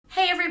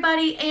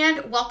everybody,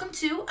 and welcome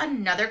to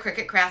another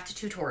Cricut Craft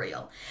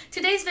tutorial.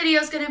 Today's video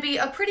is going to be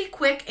a pretty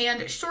quick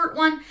and short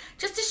one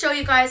just to show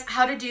you guys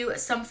how to do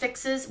some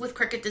fixes with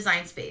Cricut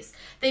Design Space.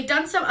 They've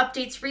done some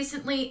updates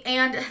recently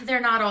and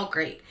they're not all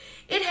great.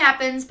 It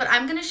happens, but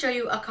I'm going to show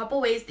you a couple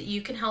ways that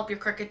you can help your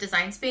Cricut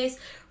Design Space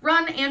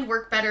run and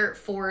work better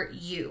for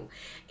you.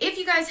 If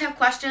you guys have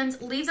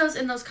questions, leave those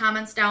in those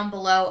comments down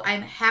below.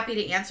 I'm happy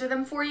to answer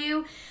them for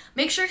you.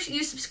 Make sure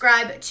you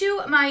subscribe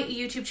to my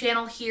YouTube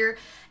channel here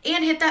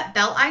and hit that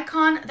bell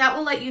icon. That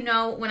will let you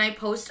know when I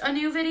post a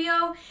new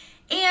video.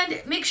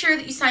 And make sure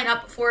that you sign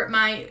up for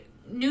my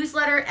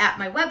newsletter at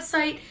my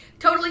website.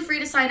 Totally free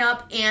to sign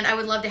up, and I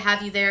would love to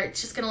have you there. It's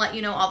just going to let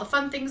you know all the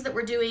fun things that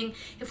we're doing.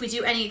 If we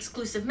do any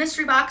exclusive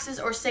mystery boxes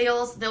or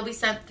sales, they'll be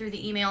sent through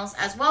the emails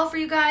as well for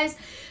you guys.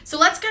 So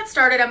let's get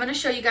started. I'm going to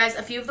show you guys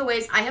a few of the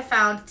ways I have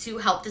found to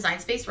help Design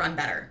Space run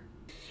better.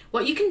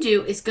 What you can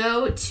do is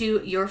go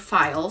to your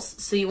files.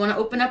 So you want to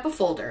open up a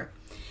folder.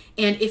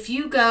 And if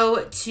you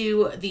go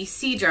to the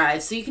C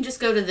drive, so you can just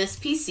go to this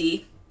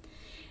PC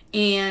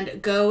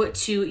and go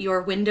to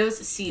your Windows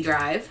C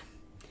drive.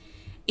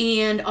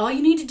 And all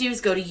you need to do is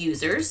go to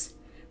Users,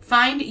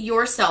 find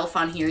yourself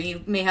on here.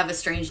 You may have a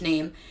strange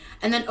name.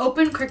 And then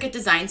open Cricut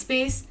Design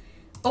Space.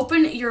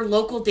 Open your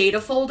local data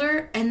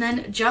folder and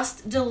then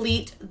just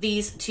delete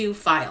these two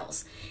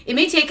files. It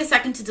may take a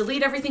second to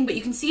delete everything, but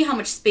you can see how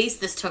much space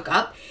this took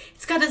up.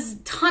 It's got a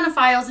ton of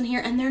files in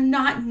here and they're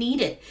not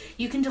needed.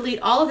 You can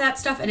delete all of that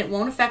stuff and it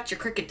won't affect your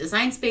Cricut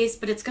Design Space,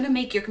 but it's going to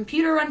make your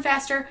computer run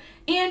faster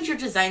and your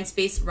Design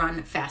Space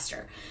run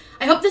faster.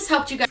 I hope this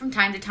helped you guys from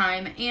time to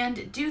time,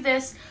 and do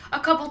this a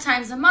couple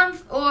times a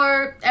month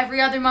or every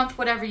other month,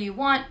 whatever you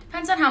want.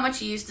 Depends on how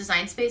much you use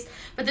Design Space,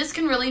 but this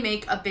can really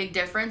make a big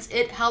difference.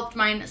 It helped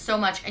mine so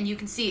much, and you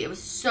can see it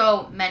was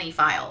so many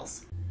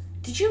files.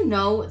 Did you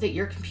know that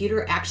your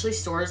computer actually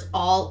stores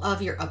all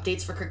of your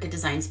updates for Cricut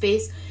Design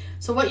Space?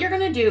 So what you're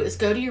going to do is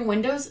go to your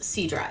Windows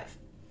C drive,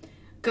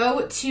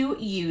 go to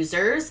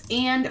Users,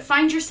 and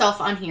find yourself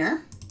on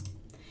here.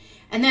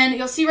 And then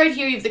you'll see right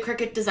here you have the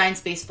Cricut Design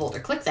Space folder.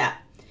 Click that.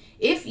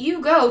 If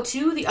you go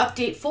to the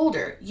update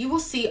folder, you will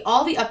see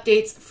all the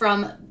updates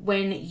from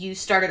when you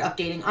started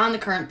updating on the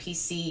current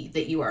PC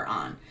that you are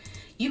on.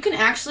 You can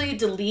actually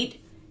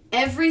delete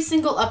every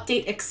single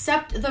update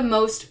except the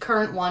most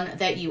current one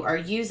that you are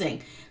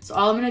using. So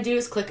all I'm going to do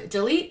is click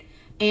delete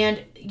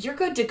and you're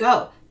good to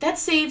go. That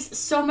saves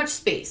so much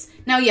space.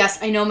 Now, yes,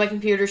 I know my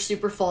computer's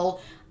super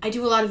full. I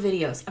do a lot of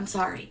videos. I'm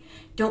sorry.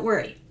 Don't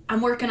worry. I'm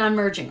working on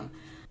merging them.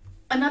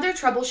 Another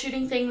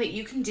troubleshooting thing that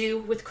you can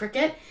do with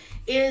Cricut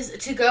is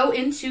to go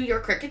into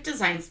your Cricut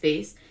Design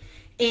Space,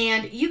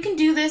 and you can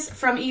do this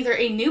from either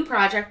a new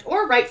project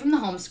or right from the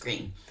home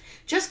screen.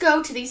 Just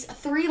go to these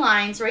three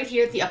lines right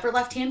here at the upper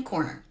left hand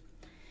corner.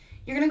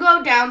 You're going to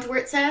go down to where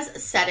it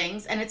says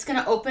Settings, and it's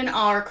going to open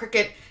our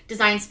Cricut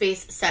Design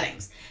Space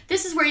settings.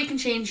 This is where you can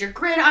change your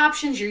grid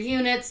options, your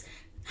units,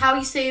 how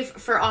you save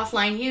for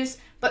offline use,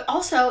 but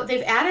also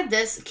they've added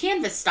this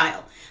canvas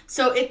style.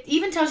 So it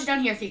even tells you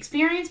down here, if you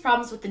experience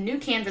problems with the new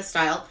canvas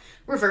style,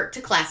 revert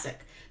to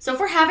classic. So if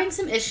we're having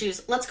some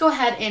issues, let's go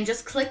ahead and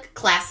just click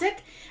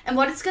Classic. And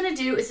what it's going to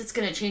do is it's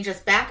going to change us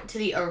back to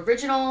the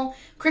original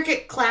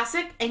Cricut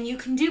Classic. And you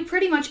can do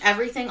pretty much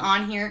everything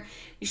on here.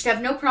 You should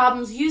have no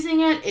problems using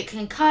it. It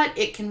can cut,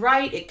 it can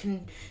write, it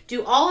can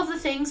do all of the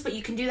things, but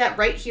you can do that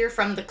right here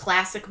from the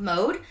Classic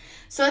mode.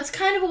 So it's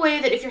kind of a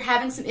way that if you're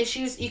having some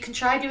issues, you can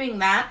try doing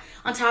that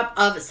on top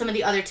of some of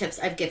the other tips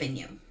I've given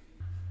you.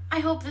 I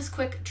hope this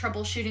quick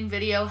troubleshooting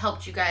video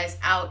helped you guys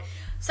out.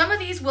 Some of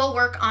these will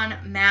work on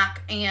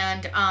Mac,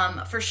 and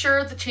for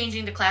sure the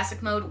changing to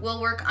classic mode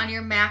will work on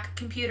your Mac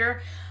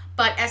computer.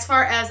 But as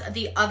far as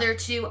the other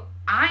two,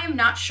 I am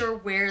not sure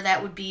where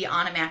that would be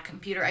on a Mac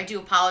computer. I do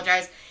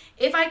apologize.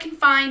 If I can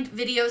find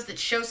videos that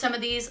show some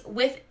of these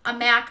with a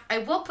Mac, I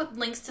will put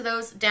links to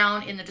those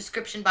down in the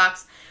description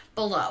box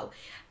below.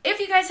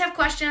 If you guys have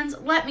questions,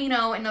 let me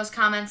know in those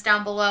comments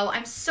down below.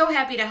 I'm so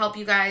happy to help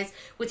you guys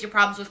with your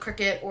problems with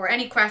Cricut or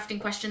any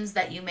crafting questions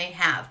that you may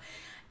have.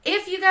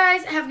 If you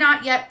guys have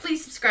not yet,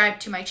 please subscribe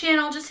to my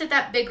channel. Just hit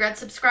that big red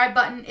subscribe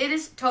button. It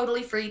is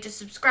totally free to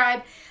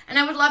subscribe, and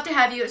I would love to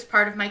have you as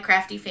part of my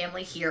crafty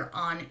family here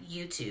on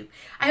YouTube.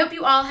 I hope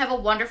you all have a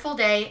wonderful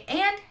day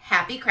and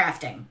happy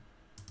crafting.